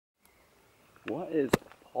What is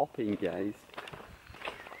popping, guys?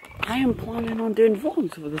 I am planning on doing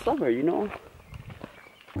vlogs for the summer, you know.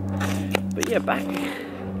 But yeah, back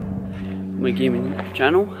on my gaming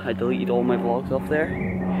channel. I deleted all my vlogs off there.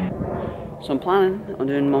 So I'm planning on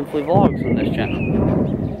doing monthly vlogs on this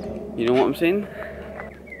channel. You know what I'm saying?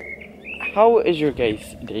 How is your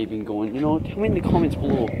guys' day been going? You know, tell me in the comments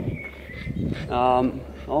below.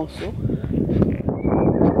 Also,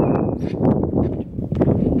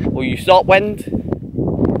 will you stop, wind?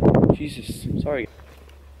 Jesus, sorry.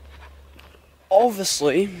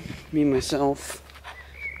 Obviously, me myself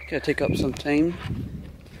gotta take up some time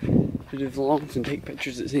to do vlogs and take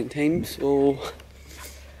pictures at the same time, so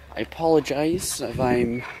I apologise if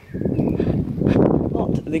I'm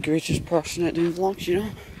not the greatest person at doing vlogs, you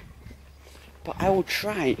know, but I will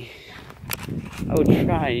try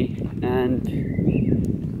and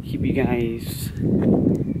keep you guys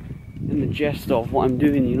in the gist of what I'm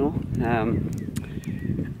doing, you know.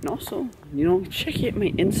 And also, you know, check out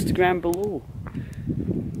my Instagram below.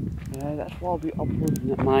 That's where I'll be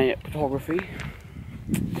uploading my photography.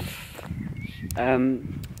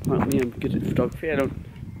 Apparently I'm good at photography. I don't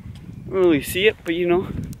really see it, but you know,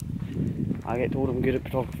 I get told I'm good at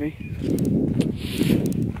photography.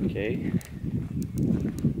 Okay.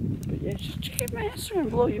 But yeah, just check out my Instagram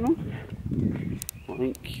below, you know.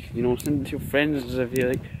 Like, you know, send it to your friends if you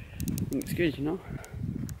like think it's good, you know.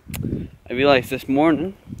 I realised this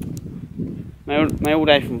morning, my old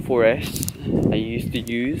iPhone 4S I used to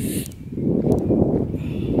use,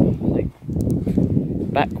 like,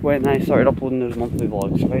 back when I started uploading those monthly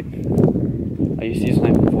vlogs, right? I used to use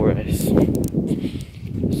an iPhone 4S.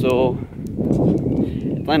 So,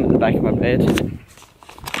 it landed at the back of my bed,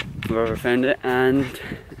 wherever I found it, and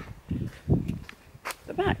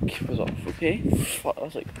the back was off, okay? That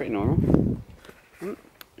was like pretty normal.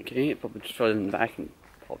 Okay, it probably just fell in the back and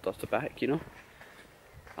popped off the back, you know.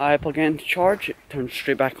 I plug it in to charge, it turns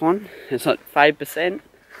straight back on. It's at 5%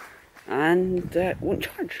 and it won't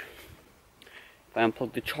charge. If I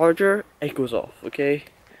unplug the charger, it goes off, okay?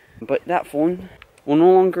 But that phone will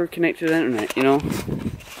no longer connect to the internet, you know.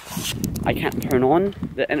 I can't turn on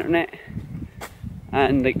the internet,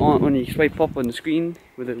 and like when you swipe up on the screen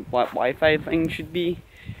where the Wi-Fi thing should be,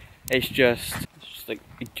 it's just like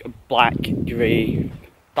a black, grey,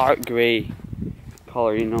 dark grey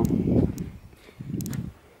colour, you know.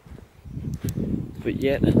 But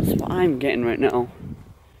yeah, that's what I'm getting right now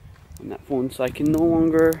on that phone, so I can no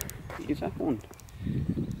longer use that phone.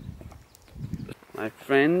 My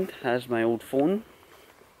friend has my old phone,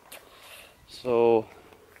 so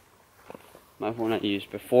my phone I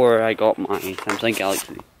used before I got my Samsung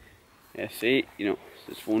Galaxy S8, you know,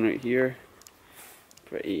 this phone right here,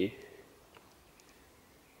 pretty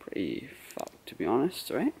fucked, to be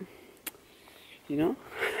honest, right? You know.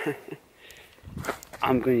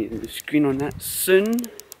 I'm going to get the screen on that soon.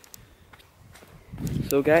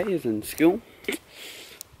 So guys, in school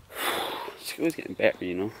is getting better,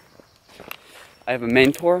 you know. I have a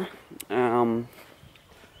mentor,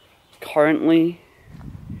 currently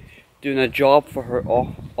doing a job for her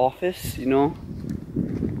office, you know.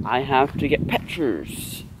 I have to get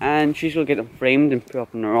pictures, and she's going to get them framed and put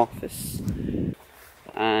up in her office.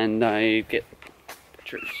 And I get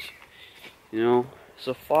pictures, you know.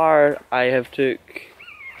 So far, I have took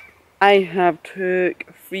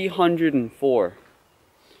 304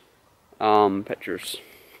 pictures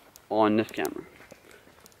on this camera,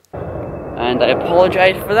 and I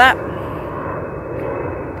apologize for that.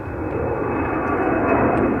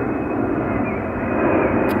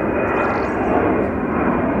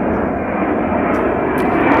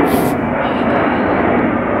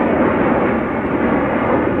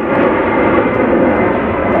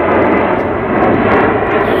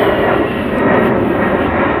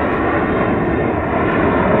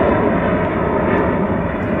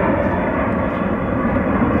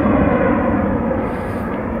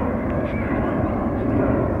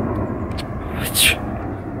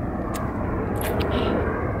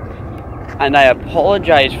 And I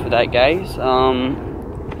apologize for that, guys. I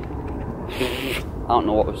don't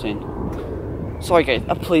know what I was saying. Sorry guys,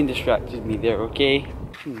 a plane distracted me there, okay?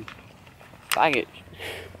 Baggage.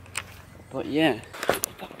 But yeah,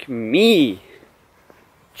 fuck me.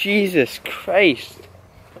 Jesus Christ.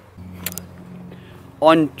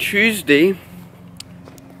 On Tuesday,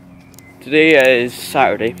 today is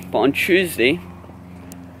Saturday, but on Tuesday,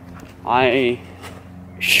 I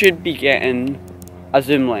should be getting a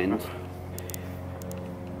zoom lens.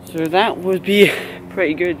 So that would be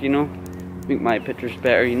pretty good, you know. Make my pictures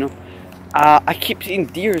better, you know. I keep seeing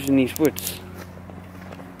deers in these woods,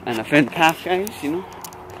 and I found the path, guys, you know.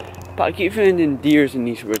 But I keep finding deers in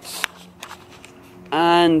these woods,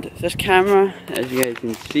 And this camera, as you guys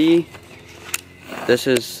can see, this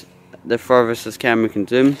is the furthest this camera can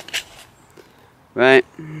zoom. Right?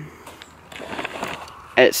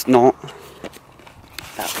 It's not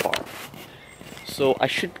that far. So I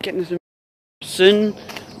should be getting this soon,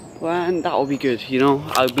 and that'll be good, you know.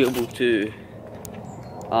 I'll be able to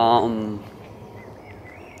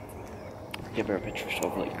give her pictures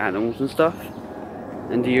of like animals and stuff,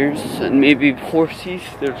 and deers, and maybe horses.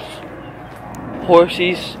 There's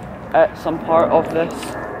horses at some part of this.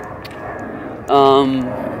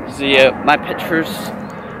 So yeah, my pictures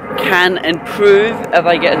can improve if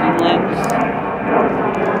I get a zoom lens.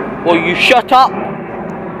 Will you shut up?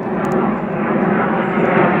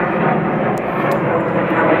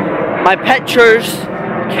 My pictures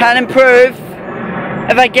can improve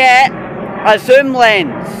if I get a zoom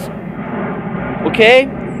lens. Okay?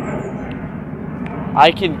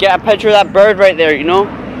 I could get a picture of that bird right there, you know?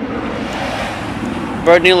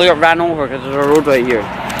 Bird nearly got ran over because there's a road right here.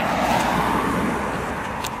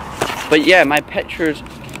 But yeah, my pictures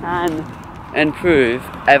can improve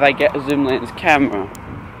if I get a zoom lens camera.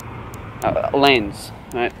 Lens,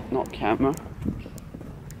 right? Not camera.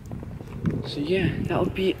 So yeah, that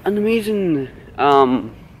would be an amazing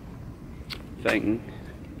thing.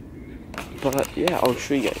 But yeah, I'll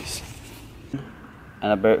show you guys. In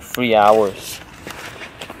about 3 hours.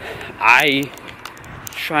 I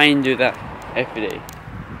try and do that every day.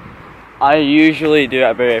 I usually do it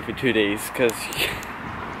about every 2 days because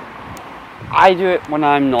I do it when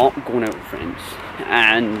I'm not going out with friends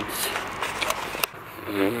and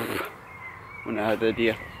when I had the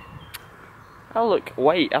idea. I look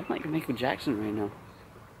white. I'm like Michael Jackson right now.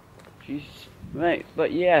 Jeez. Right,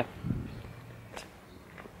 but yeah.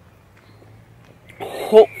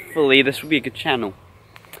 Hopefully this will be a good channel.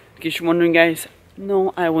 In case you're wondering, guys,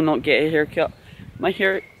 no, I will not get a haircut. My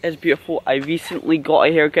hair is beautiful. I recently got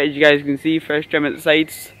a haircut, as you guys can see. Fresh trim at the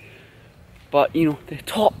sides. But, you know, the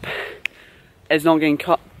top is not getting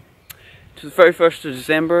cut. To the 31st of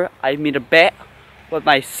December, I've made a bet with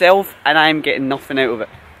myself and I'm getting nothing out of it.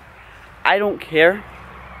 I don't care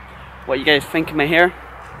what you guys think of my hair.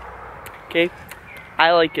 Okay?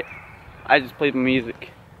 I like it. I just played my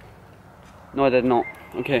music. No, I did not.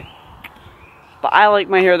 Okay. But I like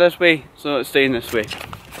my hair this way, so it's staying this way.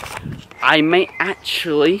 I might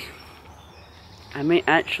actually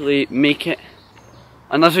make it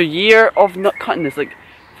another year of not cutting this. Like,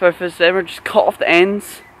 for December, just cut off the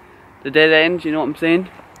ends. The dead ends, you know what I'm saying?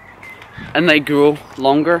 And they grow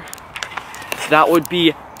longer. That would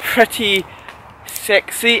be pretty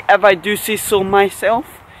sexy if I do say so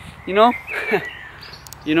myself, you know.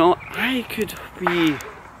 You know, I could be,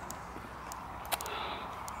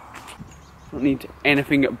 don't need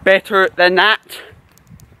anything better than that.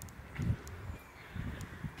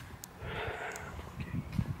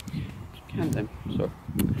 Calm down. So,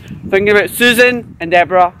 thinking about Susan and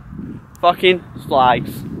Deborah, fucking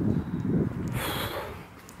slags.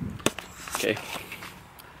 Okay,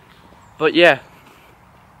 but yeah.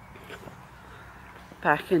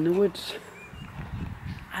 Back in the woods.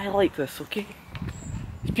 I like this, okay?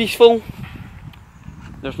 It's peaceful.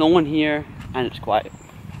 There's no one here and it's quiet.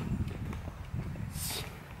 It's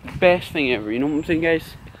the best thing ever, you know what I'm saying,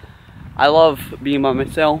 guys? I love being by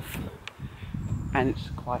myself and it's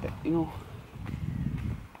quiet, you know?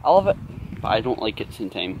 I love it, but I don't like it at the same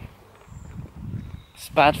time. It's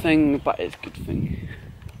a bad thing, but it's a good thing.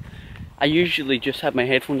 I usually just have my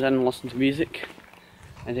headphones in and listen to music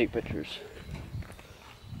and take pictures.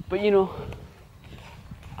 But you know,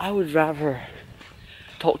 I would rather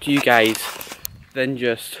talk to you guys than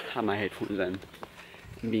just have my headphones in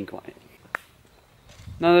and being quiet.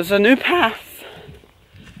 Now there's a new path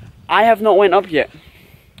I have not went up yet.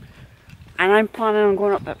 And I'm planning on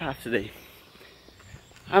going up that path today.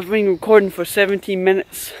 I've been recording for 17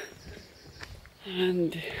 minutes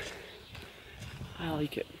and I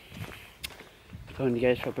like it. I've been you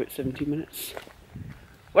guys for about 17 minutes.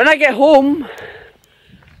 When I get home,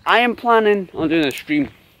 I am planning on doing a stream.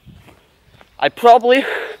 I probably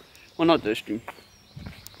will not do a stream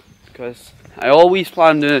because I always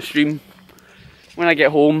plan on doing a stream. When I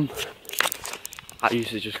get home, I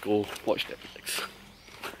usually just go watch Netflix.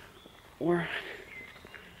 Or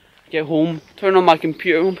get home, turn on my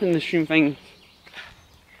computer, open the stream thing,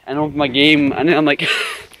 and open my game, and then I'm like, you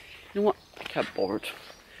know what, I can't be bothered.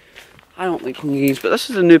 I don't like playing games, but this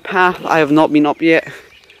is a new path I have not been up yet.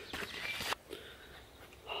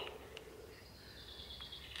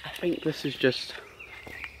 I think this is just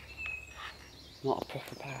not a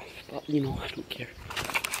proper path, but you know, I don't care.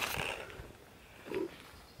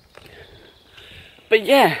 But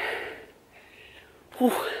yeah,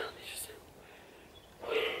 whew,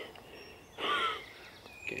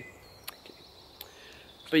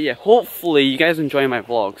 But yeah, hopefully you guys enjoy my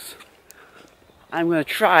vlogs. I'm gonna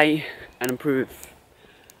try and improve.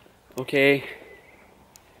 Okay?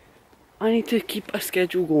 I need to keep a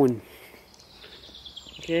schedule going.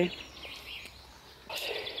 Okay?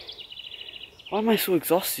 Why am I so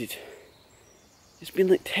exhausted? It's been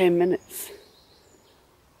like 10 minutes.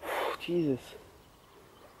 Jesus.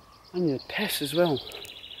 I need a piss as well.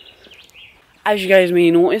 As you guys may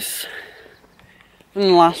notice, from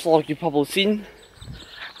the last vlog you've probably seen,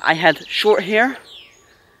 I had short hair.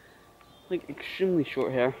 Like extremely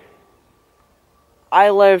short hair. I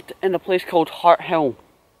lived in a place called Hart Hill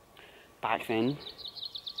back then.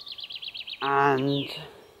 And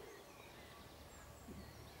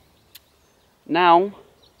now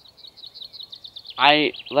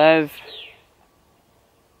I live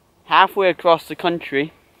halfway across the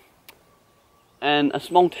country in a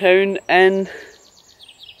small town in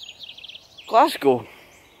Glasgow.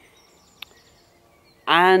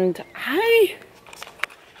 And I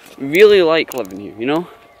really like living here, you know.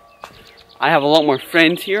 I have a lot more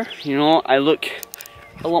friends here, you know. I look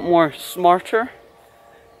a lot more smarter.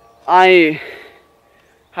 I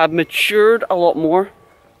have matured a lot more.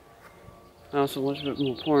 I also watch a bit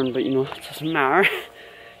more porn, but you know, it doesn't matter.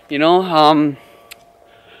 You know,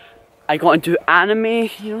 I got into anime,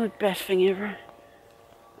 you know, the best thing ever.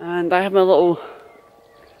 And I have my little,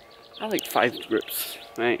 I have like 5 groups,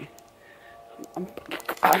 right?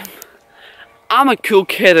 I'm a cool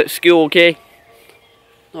kid at school, okay?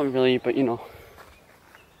 Not really, but you know,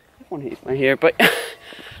 everyone hates my hair, but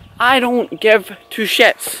I don't give 2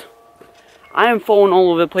 shits. I am falling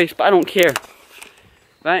all over the place, but I don't care,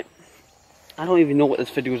 right? I don't even know what this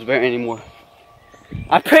video is about anymore.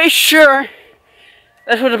 I'm pretty sure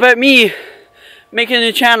this was about me making a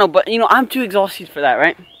new channel, but you know, I'm too exhausted for that,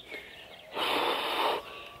 right?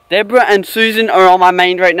 Deborah and Susan are on my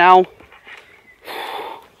mind right now.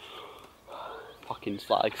 Fucking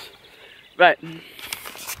slags. Right.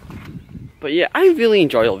 But yeah, I really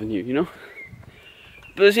enjoy living here, you know?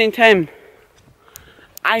 But at the same time,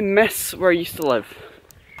 I miss where I used to live.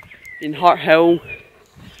 In Hart Hill.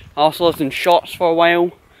 I also lived in Shotts for a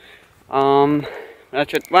while. When I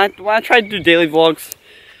tried to do daily vlogs,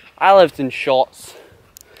 I lived in Shotts.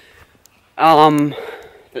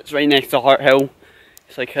 That's right next to Hart Hill.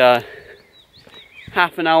 It's like a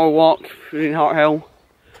half an hour walk between Hart Hill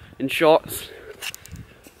and Shotts.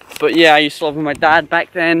 But yeah, I used to live with my dad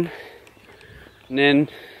back then. And then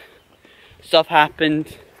stuff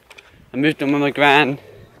happened. I moved in with my gran.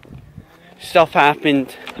 Stuff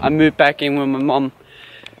happened. I moved back in with my mum.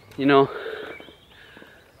 You know.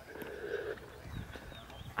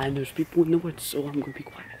 And there's people in the woods, so I'm gonna be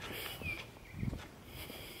quiet.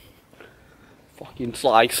 Fucking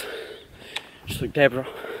slags. Just like Deborah.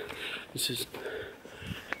 This is.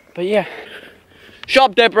 But yeah.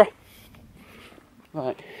 Shut up, Deborah!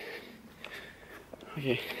 Right.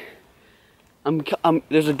 Okay.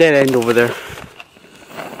 There's a dead end over there.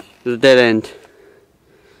 There's a dead end.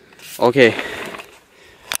 Okay.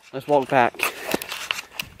 Let's walk back.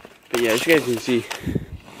 But yeah, as you guys can see,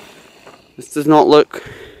 this does not look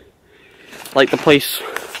like the place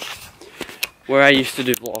where I used to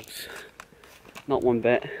do vlogs. Not one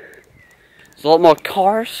bit. There's a lot more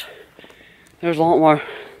cars. There's a lot more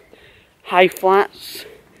high flats.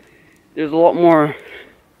 There's a lot more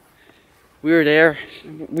weird air,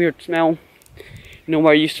 weird smell. You know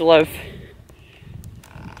where I used to live?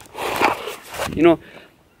 You know,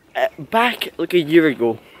 back like a year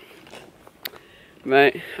ago,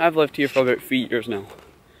 right? I've lived here for about 3 years now.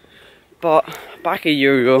 But back a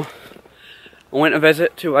year ago, I went to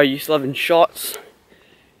visit to where I used to live in Shotts.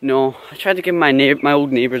 You know, I tried to give my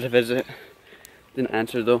old neighbours a visit. Didn't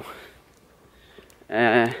answer though.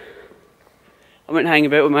 I went hanging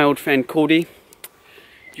about with my old friend Cody.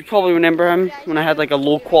 You probably remember him when I had like a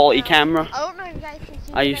low quality camera. I don't know if you guys can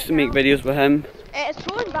see. I used to make videos with him. It's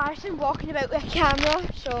so embarrassing walking about with a camera,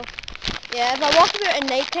 so yeah, if I walk about at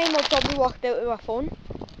night time, I'll probably walk about with my phone.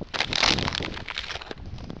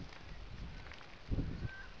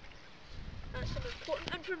 That's some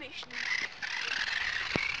important information.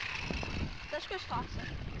 This goes faster.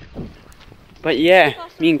 But yeah,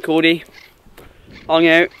 me and Cody hung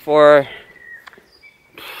out for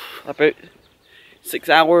about 6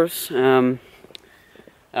 hours. I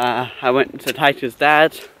went and said hi to his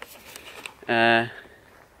dad.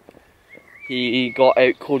 He got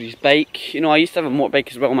out Cody's bike. You know, I used to have a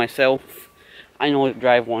motorbike as well myself. I know how to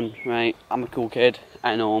drive one, right? I'm a cool kid,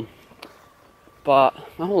 I know. But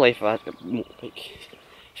my whole life I've had a motorbike.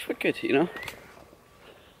 It's quite good, you know.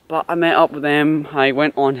 But I met up with them. I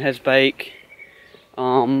went on his bike.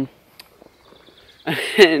 And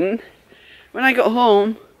When I got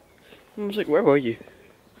home, I was like, where were you?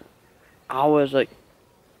 I was like,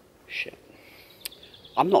 shit.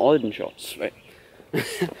 I'm not allowed in shots, right?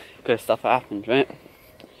 Because stuff happens, right?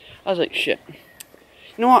 I was like, shit. You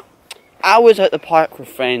know what? I was at the park with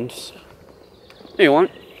friends. Hey, you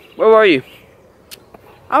want? Where were you?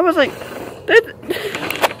 I was like,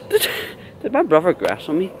 did my brother grass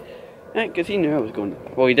on me? Yeah, because he knew I was going there.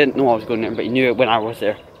 Well, he didn't know I was going there, but he knew it when I was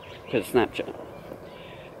there. Because of Snapchat.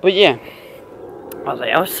 But yeah. I was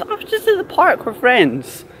like, I was just at the park with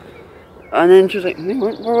friends. And then she was like, hey,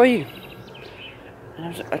 where were you? And I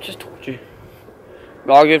was like, I just told you.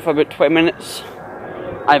 We argued for about 20 minutes.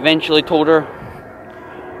 I eventually told her,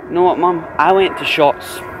 you know what, Mum? I went to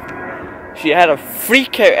shots. She had a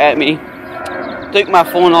freak out at me. Took my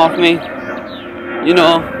phone off me. You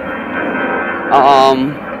know.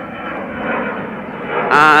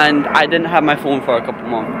 And I didn't have my phone for a couple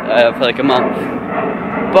months. For like a month.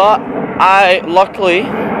 But I luckily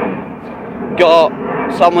got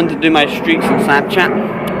someone to do my streaks on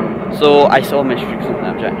Snapchat. So I saw my streaks on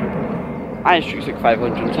Snapchat. I had streaks like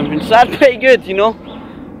 500 and something, so that's pretty good, you know.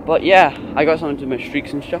 But yeah, I got someone to do my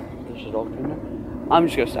streaks and stuff. There's a dog in there. I'm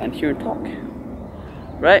just gonna stand here and talk.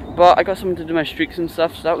 Right, but I got someone to do my streaks and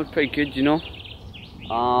stuff, so that was pretty good, you know.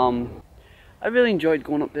 I really enjoyed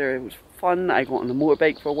going up there. It was fun. I got on the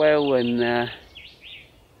motorbike for a while, and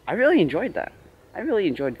I really enjoyed that. I really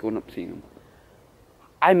enjoyed going up seeing him.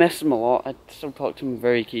 I miss him a lot. I still talk to him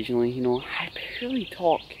very occasionally, you know. I barely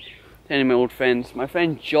talk to any of my old friends. My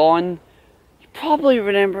friend John, you probably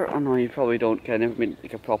remember. Oh no, you probably don't, because I never made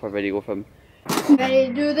like a proper video with him. Ready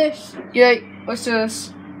to do this? Yeah, let's do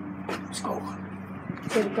this. Let's go.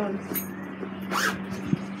 Get it done.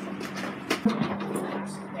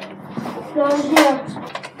 Down here.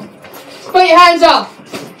 Put your hands up!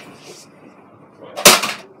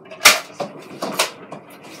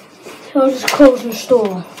 So I'll just close the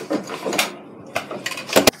store.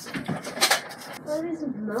 What is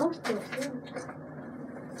his mouth doing?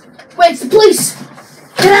 Wait, it's the police!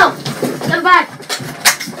 Get out! Get back!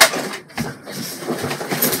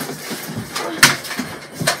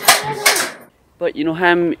 But you know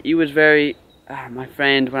him, he was very, my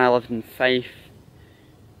friend when I lived in Fife,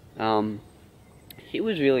 he's a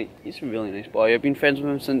really nice boy. I've been friends with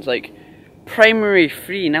him since like primary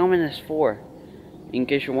 3, now I'm in this 4. In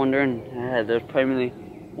case you're wondering, there's primary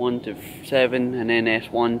 1 to 7 and then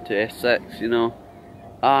S1 to S6, you know.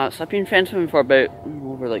 So I've been friends with him for about,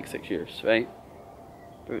 over like 6 years, right?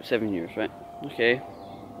 About 7 years, right? Okay.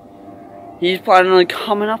 He's planning on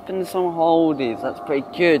coming up in the summer holidays, that's pretty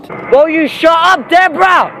good. Will you shut up,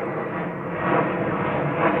 Deborah?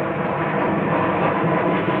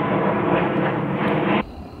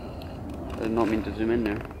 I did not mean to zoom in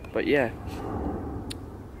there, but yeah.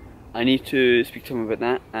 I need to speak to him about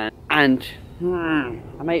that, and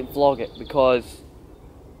I might vlog it, because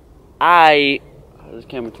this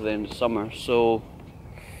came until the end of summer, so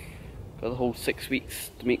for the whole 6 weeks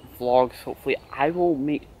to make vlogs. Hopefully I will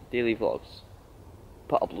make daily vlogs,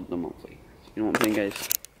 but upload them monthly. You know what I'm saying, guys?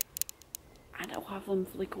 And I'll have them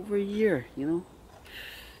for like over a year, you know?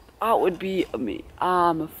 That would be amazing.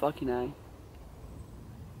 I'm a fucking eye.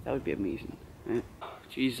 That would be amazing, right?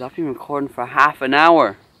 Jeez, I've been recording for half an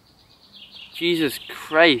hour. Jesus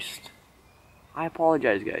Christ. I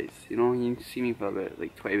apologize, guys. You know, you can see me for about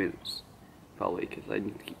like 20 minutes. Probably, because I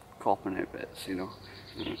need to keep cropping out bits, you know.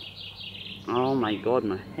 Oh my god,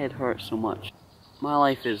 my head hurts so much. My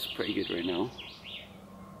life is pretty good right now.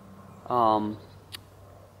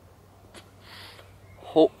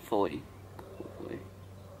 Hopefully,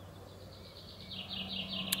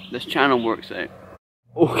 this channel works out.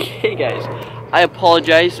 Okay guys, I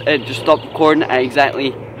apologize, it just stopped recording at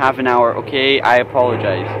exactly half an hour, okay? I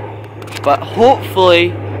apologize. But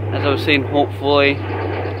hopefully, as I was saying, hopefully,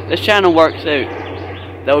 this channel works out.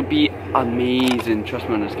 That would be amazing, trust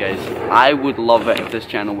me on this, guys. I would love it if this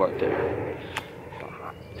channel worked out.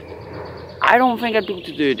 I don't think I'd be able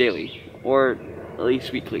to do it daily, or at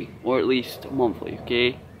least weekly, or at least monthly,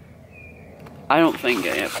 okay? I don't think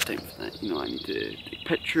I have time for that. You know, I need to take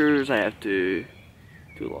pictures, I have to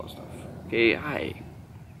do a lot of stuff. Okay, I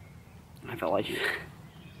have a life.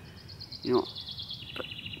 You know, but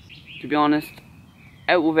to be honest,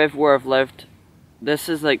 out of everywhere I've lived, this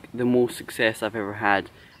is like the most success I've ever had.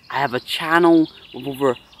 I have a channel with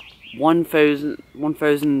over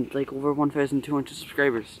 1,000, like over 1,200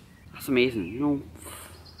 subscribers. That's amazing, you know.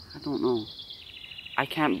 I don't know. I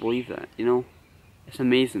can't believe that, you know. It's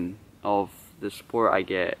amazing of the support I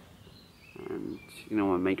get, and you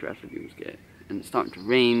know, my Minecraft videos get. And it's starting to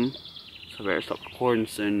rain, so I better stop recording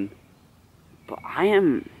soon. But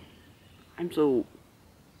I'm so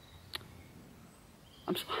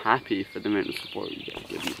I'm so happy for the amount of support you guys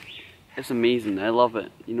give me. It's amazing. I love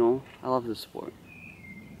it. You know, I love the support.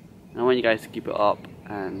 And I want you guys to keep it up,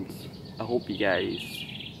 and I hope you guys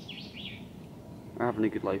are having a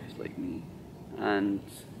good life like me. And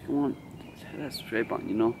if you want, just hit that subscribe button,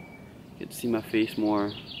 you know. You get to see my face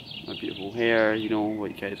more, my beautiful hair, you know,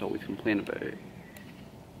 what you guys always complain about. You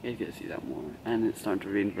guys get to see that more. And it's starting to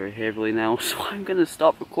rain very heavily now, so I'm gonna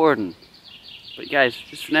stop recording. But guys,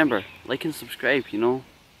 just remember, like and subscribe, you know.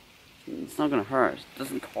 It's not gonna hurt. It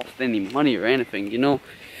doesn't cost any money or anything, you know.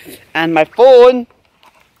 And my phone,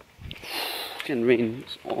 it's getting rain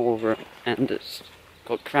all over it, and it's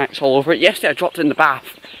got cracks all over it. Yesterday I dropped it in the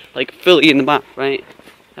bath, like fully in the bath, right?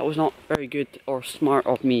 That was not very good or smart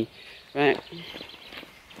of me, right?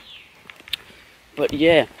 But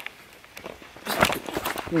yeah,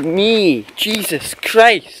 me, Jesus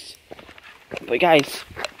Christ. But guys,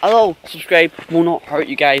 hello, subscribe will not hurt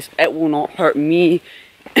you guys. It will not hurt me.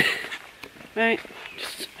 Right,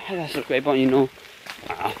 just hit that subscribe button, you know.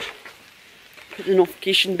 Put the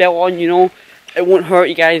notification bell on, you know. It won't hurt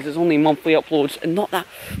you guys. There's only monthly uploads, and not that.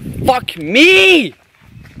 Fuck me!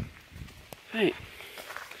 Right,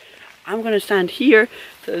 I'm gonna stand here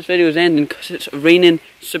till this video is ending because it's raining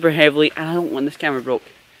super heavily, and I don't want this camera broke.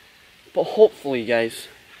 But hopefully, guys,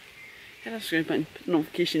 hit that subscribe button, put the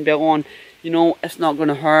notification bell on. You know, it's not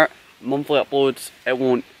gonna hurt. Monthly uploads, it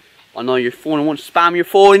won't annoy your phone. It won't spam your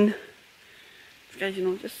phone. Guys, you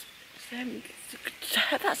know, just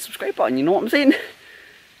hit that subscribe button, you know what I'm saying?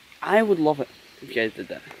 I would love it if you guys did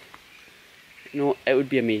that. You know, it would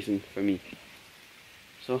be amazing for me.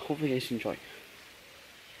 So hopefully you guys enjoy.